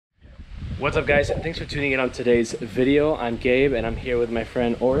What's up, guys? Thanks for tuning in on today's video. I'm Gabe and I'm here with my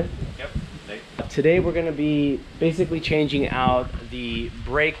friend Oren. Yep. Today we're going to be basically changing out the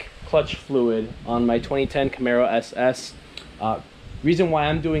brake clutch fluid on my 2010 Camaro SS. Reason why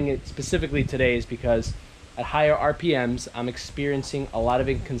I'm doing it specifically today is because at higher RPMs I'm experiencing a lot of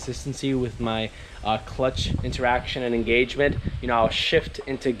inconsistency with my clutch interaction and engagement. You know, I'll shift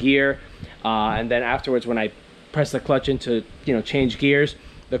into gear and then afterwards when I press the clutch into, change gears,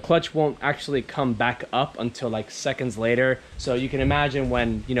 the clutch won't actually come back up until like seconds later. So you can imagine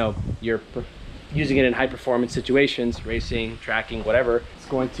when, you're using it in high performance situations, racing, tracking, whatever, it's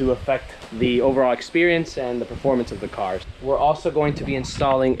going to affect the overall experience and the performance of the cars. We're also going to be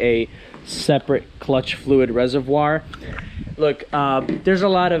installing a separate clutch fluid reservoir. Look, there's a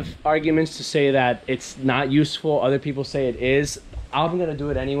lot of arguments to say that it's not useful. Other people say it is. I'm gonna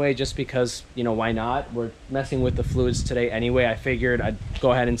do it anyway just because, why not? We're messing with the fluids today anyway. I figured I'd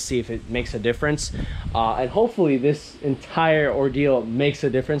go ahead and see if it makes a difference. And hopefully this entire ordeal makes a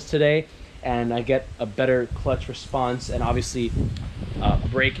difference today and I get a better clutch response and obviously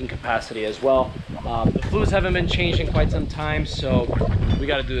braking capacity as well. The fluids haven't been changed in quite some time, so we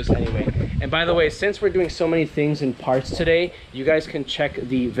got to do this anyway. And by the way, since we're doing so many things in parts today, you guys can check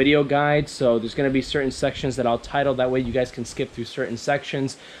the video guide. So there's going to be certain sections that I'll title, that way you guys can skip through certain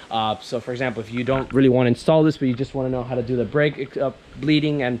sections. So for example, if you don't really want to install this but you just want to know how to do the brake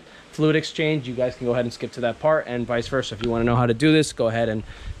bleeding and fluid exchange, you guys can go ahead and skip to that part, and vice versa. If you want to know how to do this, go ahead and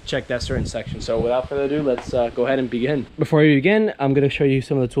check that certain section. So without further ado, let's go ahead and begin. Before we begin, I'm going to show you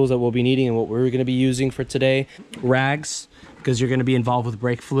some of the tools that we'll be needing and what we're going to be using for today. Rags, because you're going to be involved with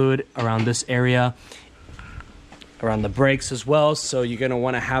brake fluid around this area, around the brakes as well. So you're going to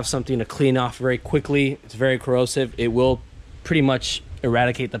want to have something to clean off very quickly. It's very corrosive. It will pretty much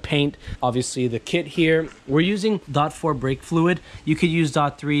eradicate the paint. Obviously the kit here, we're using .4 brake fluid. You could use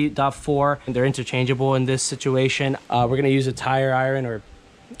 .3, .4, and they're interchangeable in this situation. We're going to use a tire iron or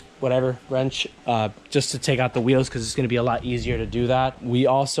whatever wrench just to take out the wheels, because it's going to be a lot easier to do that. We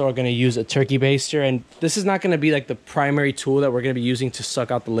also are going to use a turkey baster, and this is not going to be like the primary tool that we're going to be using to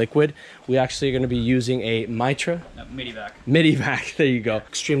suck out the liquid. We actually are going to be using a Midi-vac. There you go.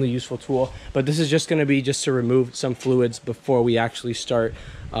 Extremely useful tool, but this is just going to be just to remove some fluids before we actually start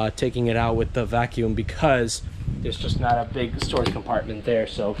taking it out with the vacuum, because there's just not a big storage compartment there,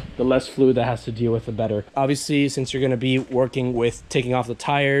 so the less fluid that has to deal with, the better. Obviously, since you're going to be working with taking off the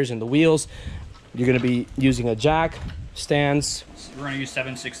tires and the wheels, you're going to be using a jack, stands. We're going to use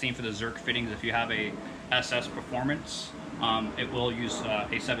 7/16 for the Zerk fittings. If you have a SS Performance, it will use a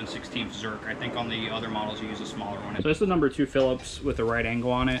 7/16 Zerk. I think on the other models you use a smaller one. So this is the number 2 Phillips with a right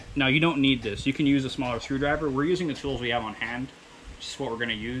angle on it. Now you don't need this. You can use a smaller screwdriver. We're using the tools we have on hand. Just what we're going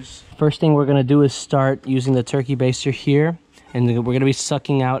to use. First thing we're going to do is start using the turkey baster here, and we're going to be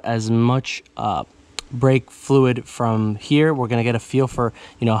sucking out as much brake fluid from here. We're going to get a feel for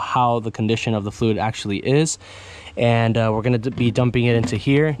how the condition of the fluid actually is, and we're going to be dumping it into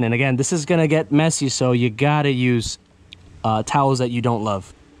here. And again, this is going to get messy, so you got to use towels that you don't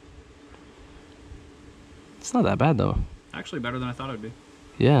love. It's not that bad though. Actually better than I thought it would be.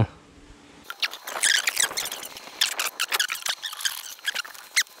 Yeah.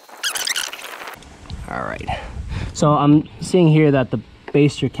 All right, so I'm seeing here that the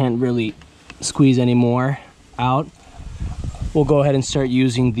baster can't really squeeze any more out. We'll go ahead and start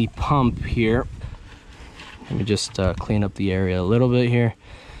using the pump here. Let me just clean up the area a little bit here.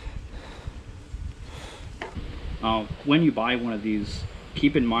 When you buy one of these,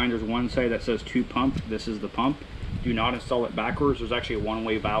 keep in mind there's one side that says to pump. This is the pump. Do not install it backwards. There's actually a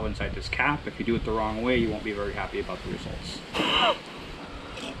one-way valve inside this cap. If you do it the wrong way, you won't be very happy about the results.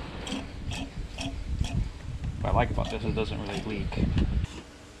 What I like about this is it doesn't really leak.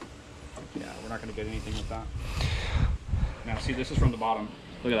 Yeah, we're not going to get anything with that. Now see, this is from the bottom.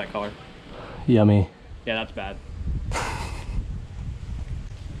 Look at that color. Yummy. Yeah, that's bad.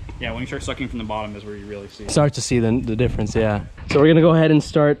 Yeah, when you start sucking from the bottom is where you really see. Start to see the difference, yeah. So we're going to go ahead and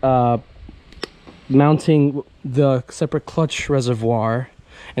start mounting the separate clutch reservoir.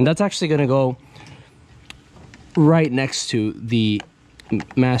 And that's actually going to go right next to the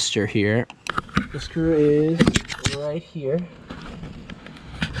master here. The screw is right here,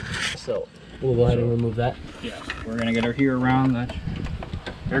 so we'll go ahead and remove that. Yeah, we're gonna get her here around the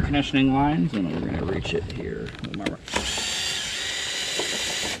air conditioning lines, and we're gonna reach it here.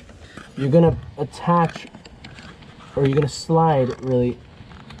 You're gonna attach, or you're gonna slide really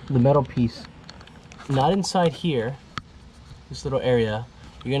the metal piece, not inside here, this little area.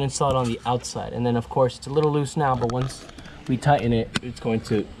 You're gonna install it on the outside, and then of course it's a little loose now, but once we tighten it, it's going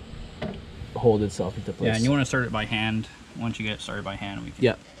to hold itself into place. Yeah, and you want to start it by hand. Once you get it started by hand, we can.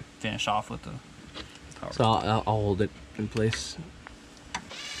 Yeah. finish off with the power. So I'll hold it in place.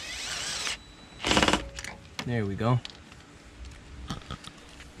 There we go.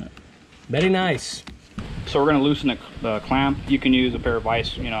 Very nice. So we're gonna loosen the clamp. You can use a pair of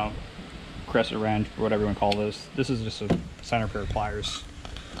vice, you know, crescent wrench, or whatever you want to call this. This is just a center pair of pliers.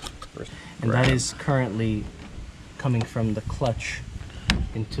 And that is currently coming from the clutch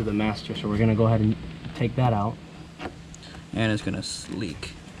into the master. So we're gonna go ahead and take that out. And it's gonna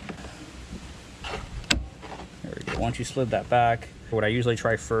leak. There we go. Once you slid that back, what I usually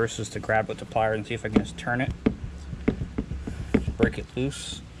try first is to grab with the pliers and see if I can just turn it. Just break it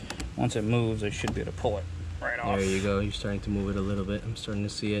loose. Once it moves, I should be able to pull it right off. There you go. You're starting to move it a little bit. I'm starting to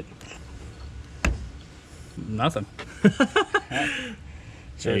see it. Nothing.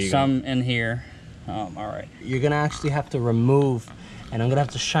 So there's some in here. All right. You're gonna actually have to remove, and I'm gonna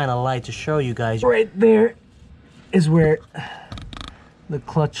have to shine a light to show you guys. Right there is where the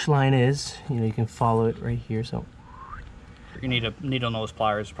clutch line is. You know, you can follow it right here. So you need a needle nose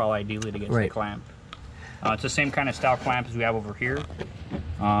pliers, probably ideally, to get to the clamp. It's the same kind of style clamp as we have over here.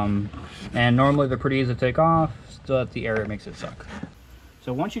 And normally they're pretty easy to take off. Still at the air, it makes it suck.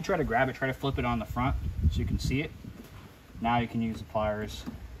 So once you try to grab it, try to flip it on the front so you can see it. Now you can use the pliers.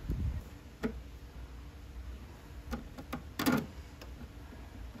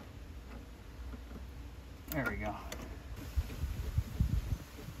 There we go.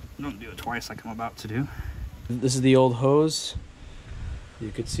 Don't do it twice like I'm about to do. This is the old hose. You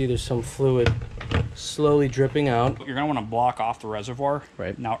can see there's some fluid slowly dripping out. You're gonna want to block off the reservoir.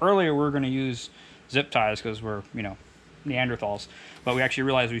 Right. Now earlier we were gonna use zip ties because we're, you know, Neanderthals, but we actually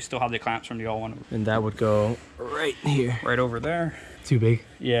realized we still have the clamps from the old one. And that would go right here. Right over there. Too big.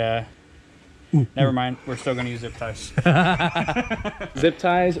 Yeah. Never mind. We're still gonna use zip ties. Zip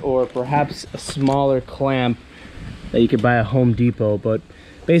ties, or perhaps a smaller clamp that you could buy at Home Depot. But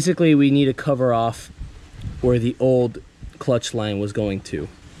basically we need to cover off where the old clutch line was going to.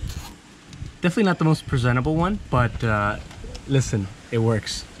 Definitely not the most presentable one, but listen, it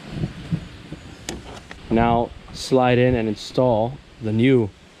works. Now slide in and install the new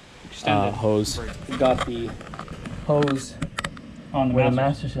hose. We got the hose On the with a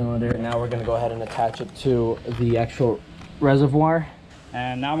master cylinder. Now we're gonna go ahead and attach it to the actual reservoir.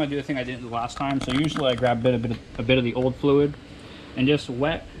 And now I'm gonna do the thing I didn't do last time. So usually I grab a bit of the old fluid and just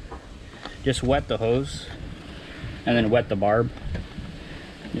wet the hose and then wet the barb.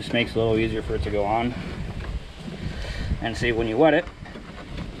 Just makes it a little easier for it to go on. And see, when you wet it,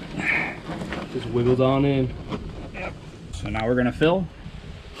 Just wiggles on in. Yep. So now we're gonna fill.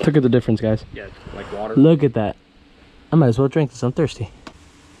 Look at the difference, guys. Yeah, like water. Look at that. I might as well drink this. I'm thirsty.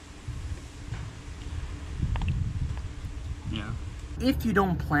 Yeah. If you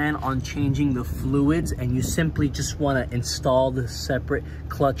don't plan on changing the fluids and you simply just want to install the separate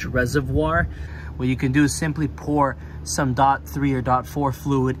clutch reservoir, what you can do is simply pour some .3 or .4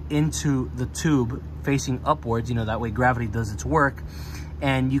 fluid into the tube facing upwards. You know, that way gravity does its work.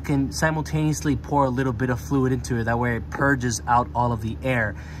 And you can simultaneously pour a little bit of fluid into it. That way it purges out all of the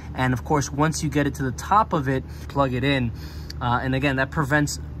air. And of course, once you get it to the top of it, plug it in. And again, that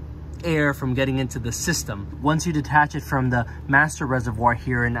prevents air from getting into the system. Once you detach it from the master reservoir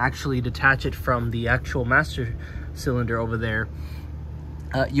here and actually detach it from the actual master cylinder over there,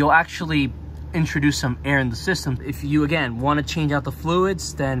 you'll actually introduce some air in the system. If you, again, want to change out the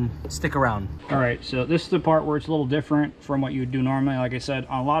fluids, then stick around. All right, so this is the part where it's a little different from what you would do normally. Like I said,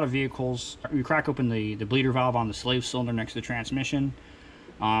 on a lot of vehicles, you crack open the bleeder valve on the slave cylinder next to the transmission.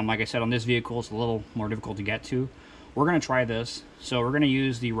 Like I said, on this vehicle, it's a little more difficult to get to. We're going to try this. So we're going to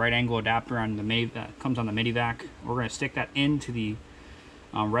use the right angle adapter on the that comes on the Medivac. We're going to stick that into the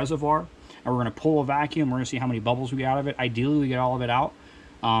reservoir, and we're going to pull a vacuum. We're going to see how many bubbles we get out of it. Ideally, we get all of it out.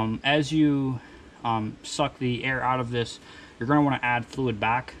 As you suck the air out of this, you're going to want to add fluid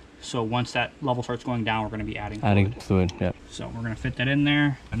back. So once that level starts going down, we're going to be adding fluid. Yeah. So we're going to fit that in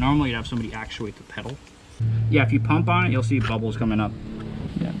there. And normally you'd have somebody actuate the pedal. Yeah, if you pump on it, you'll see bubbles coming up.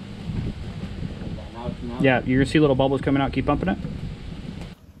 Yeah. Yeah, you're going to see little bubbles coming out. Keep pumping it.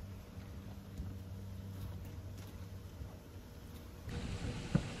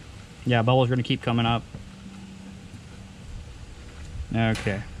 Yeah, bubbles are going to keep coming up.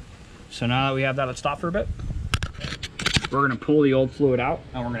 Okay. So now that we have that, let's stop for a bit. We're going to pull the old fluid out,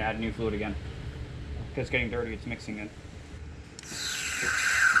 and we're going to add new fluid again. Because it's getting dirty, it's mixing in.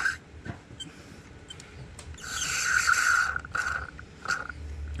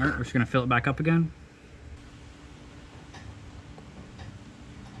 All right, we're just going to fill it back up again.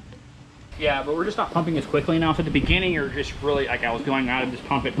 Yeah, but we're just not pumping as quickly now. So at the beginning, you're just really, like I was going out and just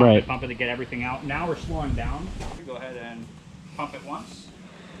pump it to get everything out. Now we're slowing down. Go ahead and pump it once.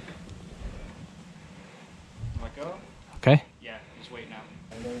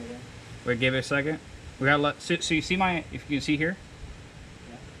 Wait, give it a second. We gotta let, so you see my, if you can see here?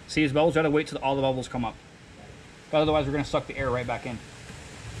 Yeah. See his bubbles? We gotta wait till all the bubbles come up. But otherwise we're gonna suck the air right back in.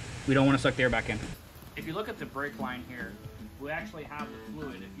 We don't wanna suck the air back in. If you look at the brake line here, we actually have the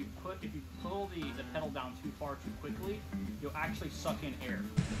fluid. If you pull the pedal down too far too quickly, you'll actually suck in air.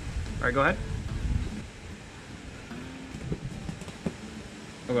 All right, go ahead.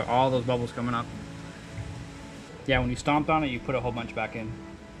 Look at all those bubbles coming up. Yeah, when you stomped on it, you put a whole bunch back in.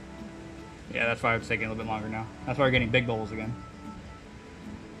 Yeah, that's why it's taking a little bit longer now. That's why we're getting big bubbles again.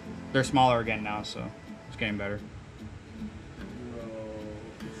 They're smaller again now, so it's getting better.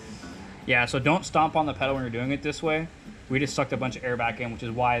 Yeah, so don't stomp on the pedal when you're doing it this way. We just sucked a bunch of air back in, which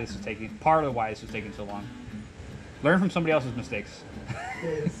is why this is taking, part of why this is taking so long. Learn from somebody else's mistakes.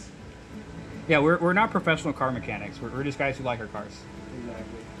 Yes. Yeah, we're not professional car mechanics. We're just guys who like our cars.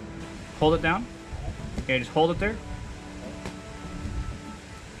 Exactly. Hold it down. Okay, just hold it there.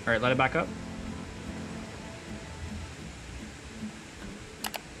 All right, let it back up.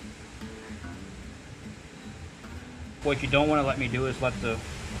 What you don't want to let me do is let the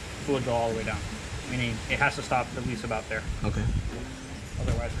fluid go all the way down. Meaning it has to stop at least about there. Okay.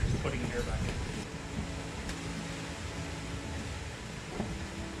 Otherwise we're just putting the air back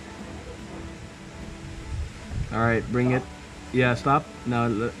in. All right, bring it. Yeah, stop.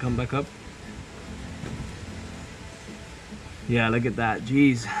 Now come back up. Yeah, look at that.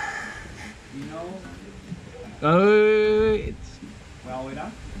 Jeez. You know? Oh, it's We're all the way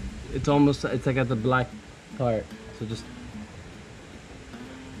down? it's almost, it's like at the black part. So just.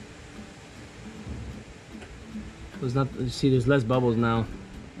 There's not, you see, there's less bubbles now.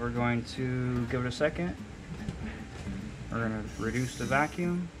 We're going to give it a second. We're going to reduce the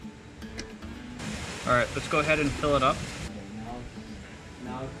vacuum. All right, let's go ahead and fill it up.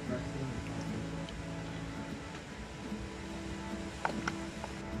 Now it's resting.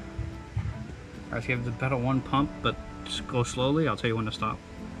 All right, so give the pedal one pump, but just go slowly. I'll tell you when to stop.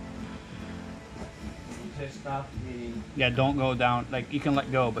 You say stop, meaning? Yeah, don't go down. Like, you can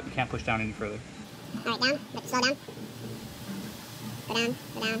let go, but you can't push down any further. All right, down, but slow down. Go down,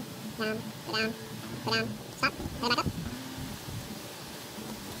 go down, down, go down, go down. Stop, let it back up.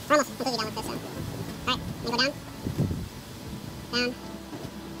 We're almost completely done with this, so. All right, then go down, down,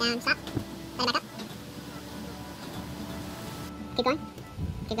 down, stop, let it back up. Keep going,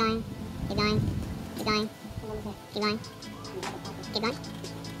 keep going, keep going, keep going, keep going,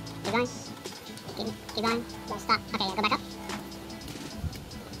 keep going, keep going, keep going, stop. Okay, yeah, go back up.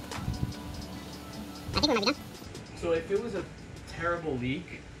 I think we might be done. So if it was a terrible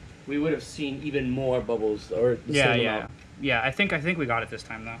leak, we would have seen even more bubbles, or the Yeah, same yeah. amount. Yeah, I think we got it this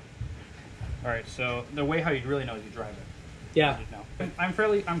time though. All right, so the way how you really know is you drive it. Yeah. You know.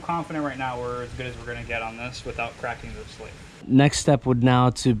 I'm confident right now we're as good as we're gonna get on this without cracking the slate. Next step would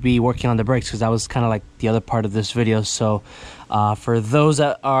now to be working on the brakes, because that was kind of like the other part of this video. So for those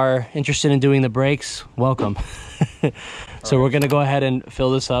that are interested in doing the brakes, welcome. So we're gonna go ahead and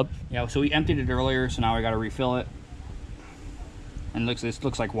fill this up. Yeah, so we emptied it earlier, so now we got to refill it. And this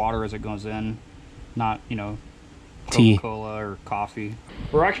looks like water as it goes in, not, you know, Tea. Coca-Cola or coffee.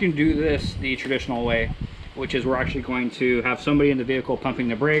 We're actually going to do this the traditional way, which is we're actually going to have somebody in the vehicle pumping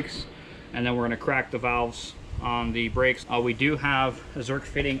the brakes, and then we're going to crack the valves on the brakes. We do have a Zerk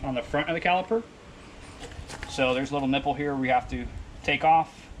fitting on the front of the caliper. So there's a little nipple here we have to take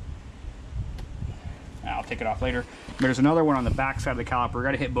off. I'll take it off later. But there's another one on the back side of the caliper. We're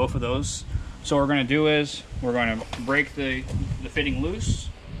going to hit both of those. So what we're going to do is we're going to break the fitting loose.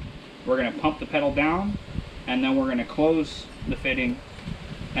 We're going to pump the pedal down, and then we're going to close the fitting,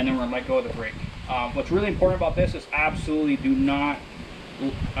 and then we're going to let go of the brake. What's really important about this is absolutely do not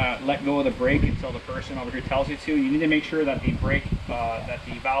let go of the brake until the person over here tells you to. You need to make sure that the brake, that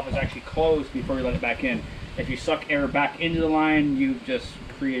the valve is actually closed before you let it back in. If you suck air back into the line, you've just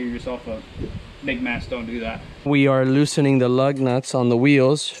created yourself a big mess. Don't do that. We are loosening the lug nuts on the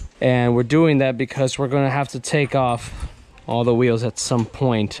wheels, and we're doing that because we're going to have to take off all the wheels at some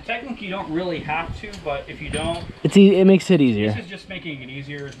point. Technically, you don't really have to, but if you don't, It makes it easier. this is just making it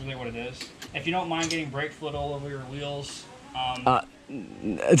easier is really what it is. If you don't mind getting brake fluid all over your wheels,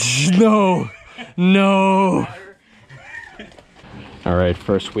 No, no. All right,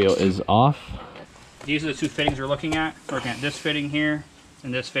 first wheel is off. these are the two fittings we're looking at. We're looking at this fitting here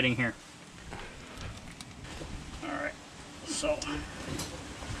and this fitting here. All right, so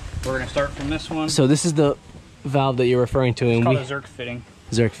we're gonna start from this one. So this is the valve that you're referring to, It's and called we a Zerk fitting.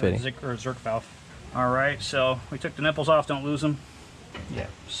 Zerk fitting. Or Zerk valve. All right, so we took the nipples off. Don't lose them. Yeah.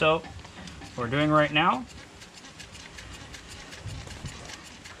 So what we're doing right now.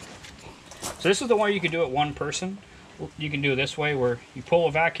 So this is the one you could do it one person. you can do it this way, where you pull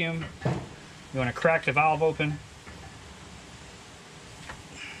a vacuum, you want to crack the valve open.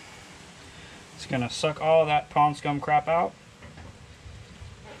 It's gonna suck all that pond scum crap out.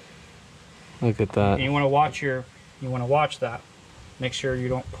 Look at that. And you want to watch that. Make sure you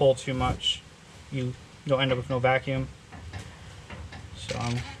don't pull too much. You don't end up with no vacuum. So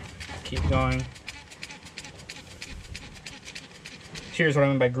keep going. Here's what I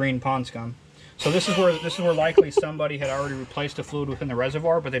mean by green pond scum. So this is where likely somebody had already replaced the fluid within the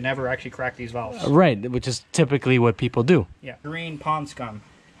reservoir, but they never actually cracked these valves. Right, which is typically what people do. Yeah, green pond scum.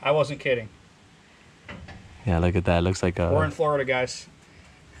 I wasn't kidding. Yeah, look at that. It looks like a... We're in Florida, guys.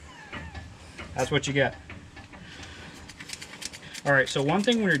 That's what you get. All right, so one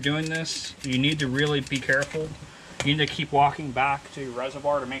thing when you're doing this, you need to really be careful. You need to keep walking back to your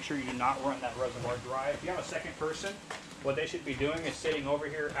reservoir to make sure you do not run that reservoir dry. If you have a second person, what they should be doing is sitting over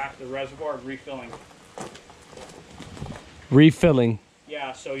here at the reservoir and refilling. Refilling.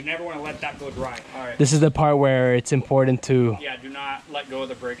 Yeah, so you never want to let that go dry. All right. This is the part where it's important to... Yeah, do not let go of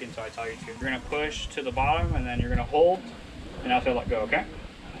the brake until I tell you to. You're going to push to the bottom, and then you're going to hold, and after let go, okay?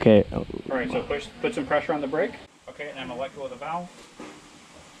 Okay. All right, so put some pressure on the brake. Okay, and I'm going to let go of the valve.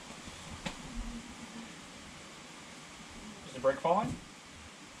 Is the brake falling?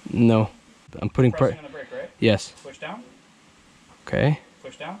 No. I'm putting pressing on the brake, right? Yes. Push down. Okay.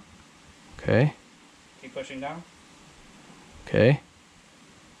 Push down. Okay. Keep pushing down. Okay.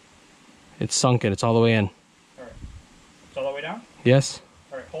 It's sunken. It's all the way in. All right. It's all the way down? Yes.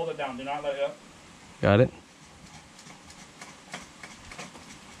 All right, hold it down. Do not let it up. Got it.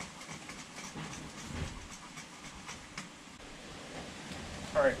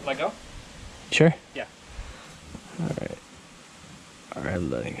 All right, let go. Sure? Yeah. All right. All right,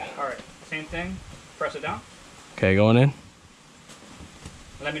 letting go. All right, same thing. Press it down. Okay, going in.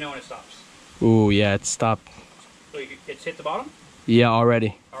 Let me know when it stops. Ooh, yeah, it stopped. Wait, it's hit the bottom? Yeah,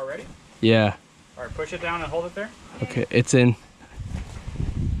 already. Already? Yeah. All right, push it down and hold it there. Okay, it's in.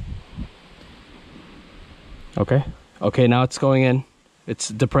 Okay. Okay, now it's going in. It's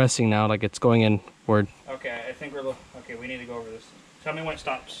depressing now, like it's going inward. Okay, I think okay, we need to go over this. Tell me when it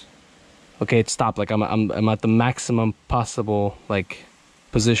stops. Okay, it stopped. Like I'm at the maximum possible like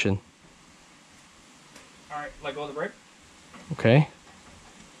position. All right, let go of the brake. Okay.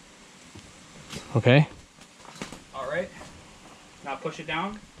 Okay. All right. Now push it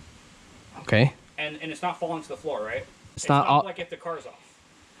down. Okay. And it's not falling to the floor, right? It's not all... like if the car's off.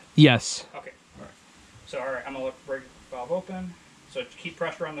 Yes. Okay. All right. So all right, I'm gonna let the brake valve open. So keep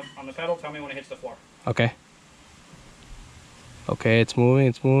pressure on the pedal. Tell me when it hits the floor. Okay. Okay, it's moving.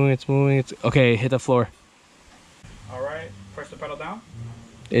 It's moving. It's moving. It's okay. Hit the floor. All right. Push the pedal down.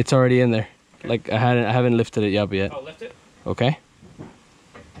 It's already in there. Okay. Like I haven't lifted it up yet. Oh, lift it. Okay.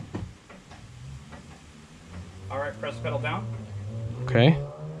 All right. Press the pedal down. Okay.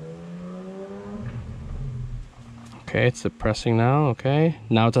 Okay, it's depressing now. Okay.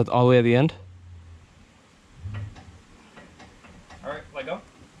 Now it's at all the way at the end. All right. Let go.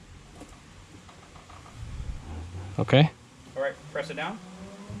 Okay. All right. Press it down.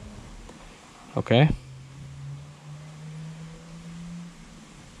 Okay.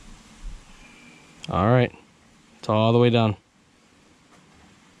 All right. It's all the way down.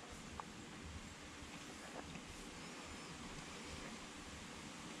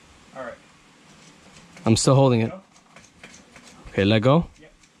 All right. I'm still holding it. Go. Okay, let go.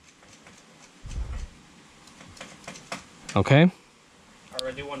 Yep. Okay. All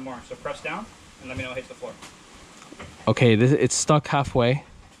right. Do one more. So press down and let me know it hits the floor. Okay, it's stuck halfway.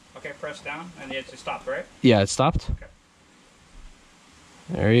 Okay. Press down and it stopped, right? Yeah, it stopped. Okay.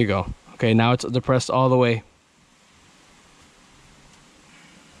 There you go. Okay, now it's depressed all the way.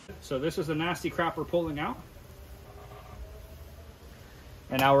 So this is the nasty crap we're pulling out.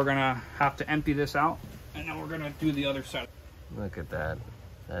 And now we're gonna have to empty this out, and then we're gonna do the other side. Look at that.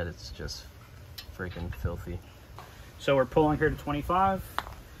 That is just freaking filthy. So we're pulling here to 25.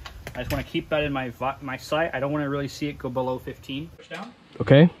 I just want to keep that in my sight. I don't want to really see it go below 15. Push down.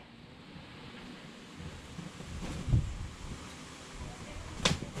 Okay.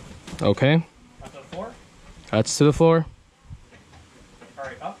 Okay. That's the floor. That's to the floor. All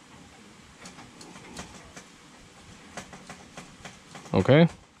right, up. Okay.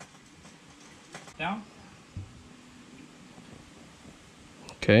 Down.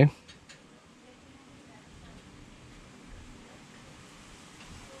 Okay.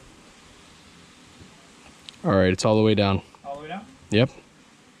 All right, it's all the way down. All the way down. Yep.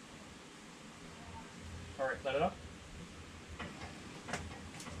 All right, let it up.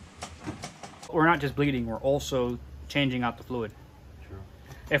 We're not just bleeding, we're also changing out the fluid. True.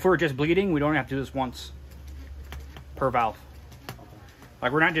 If we're just bleeding, we don't have to do this once. per valve.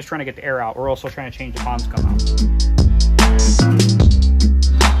 Like, we're not just trying to get the air out, we're also trying to change the ponds come out.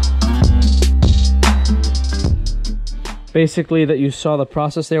 Basically, that you saw the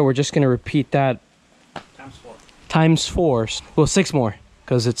process there, we're just going to repeat that times 4. Well, 6 more,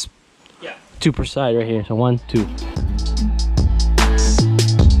 because it's 2 per side right here. So 1, 2.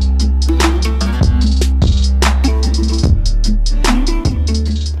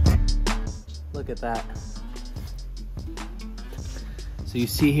 Look at that. So you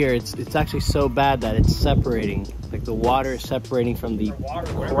see here, it's actually so bad that it's separating. Like the water is separating from the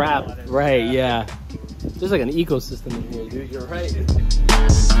crap. Right, yeah. There's like an ecosystem in here, dude. You're right.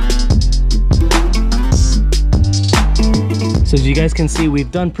 So as you guys can see,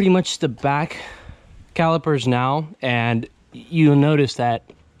 we've done pretty much the back calipers now, and you'll notice that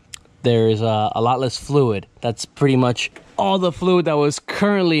there's a lot less fluid. That's pretty much all the fluid that was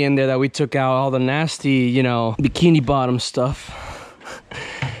currently in there that we took out, all the nasty, you know, bikini bottom stuff.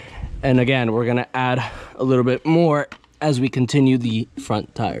 And again, we're gonna add a little bit more as we continue the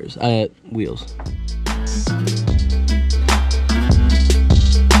front tires, wheels.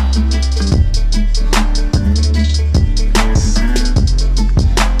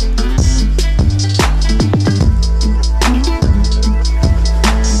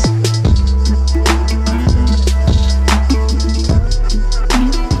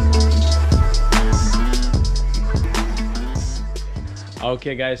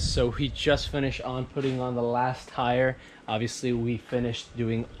 Okay guys, so we just finished on putting on the last tire. Obviously we finished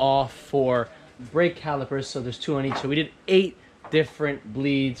doing all 4 brake calipers, so there's 2 on each. So we did 8 different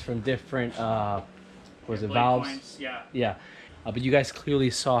bleeds from different valves? Points, yeah. But you guys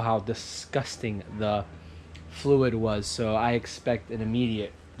clearly saw how disgusting the fluid was, so I expect an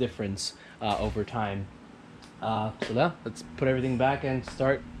immediate difference over time. So now let's put everything back and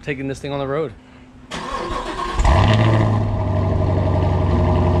start taking this thing on the road.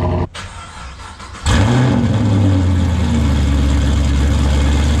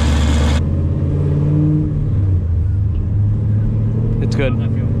 Good.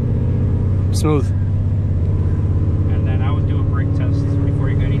 Smooth. And then I would do a brake test before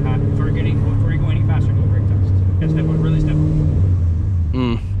you go any before you go any faster. Do a brake test. Get step one, really step.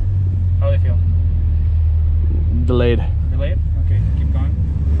 How do they feel? Delayed. Delayed? Okay, keep going.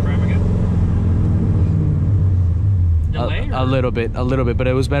 Ram again. Delay? A little bit, but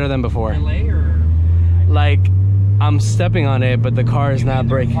it was better than before. Delay or? Like, I'm stepping on it, but the car is not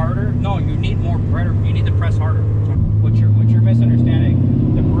braking. Harder? No, you need more pressure. You need to press harder. What you're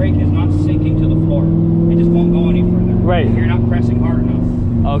misunderstanding, the brake is not sinking to the floor. It just won't go any further. Right. You're not pressing hard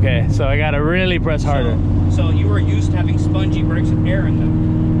enough. Okay, so I gotta really press harder. So you were used to having spongy brakes with air in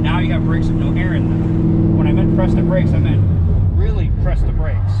them. Now you have brakes with no air in them. When I meant press the brakes, I meant really press the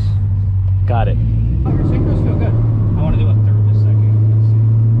brakes. Got it. Oh, your synchros feel good. I want to do a third this second.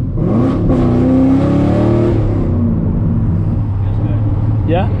 Feels good.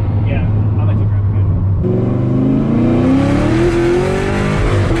 Yeah? Yeah, I'll let you drive again.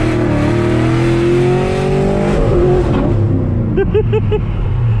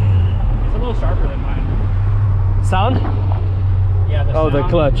 It's a little sharper than mine. Sound? Yeah, the sound, the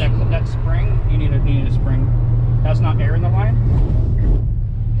clutch. That spring, you need a spring. That's not air in the line.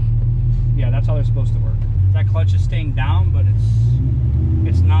 Yeah, that's how they're supposed to work. That clutch is staying down, but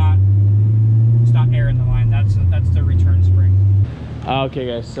it's not air in the line. That's the return spring. Okay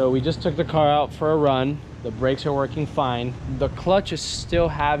guys, so we just took the car out for a run. The brakes are working fine. The clutch is still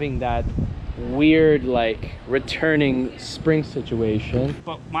having that weird, like, returning spring situation.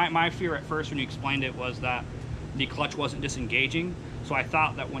 But my fear at first when you explained it was that the clutch wasn't disengaging. So I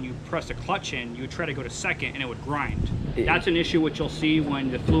thought that when you press the clutch in, you would try to go to second and it would grind. That's an issue which you'll see when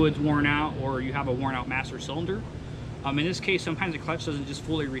the fluid's worn out or you have a worn out master cylinder. In this case, sometimes the clutch doesn't just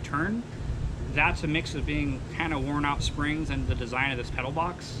fully return. That's a mix of being kind of worn out springs and the design of this pedal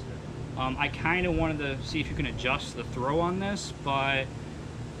box. I kind of wanted to see if you can adjust the throw on this, but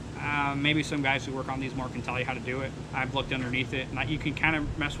maybe some guys who work on these more can tell you how to do it. I've looked underneath it. You can kind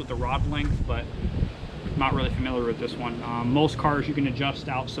of mess with the rod length, but I'm not really familiar with this one. Most cars you can adjust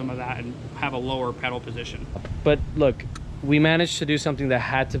out some of that and have a lower pedal position. But look, we managed to do something that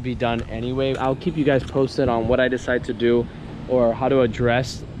had to be done anyway. I'll keep you guys posted on what I decide to do or how to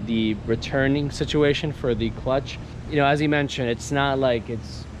address the returning situation for the clutch. You know, as he mentioned, it's not like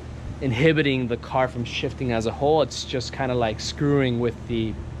it's inhibiting the car from shifting as a whole. It's just kind of like screwing with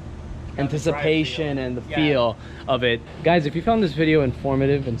the anticipation and the feel of it. Guys, if you found this video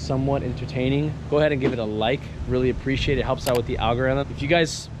informative and somewhat entertaining, go ahead and give it a like. Really appreciate it. It helps out with the algorithm. If you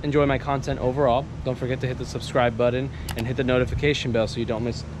guys enjoy my content overall, don't forget to hit the subscribe button and hit the notification bell so you don't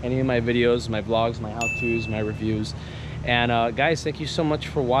miss any of my videos, my vlogs, my how-tos, my reviews. And guys, thank you so much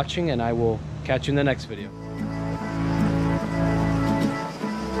for watching, and I will catch you in the next video.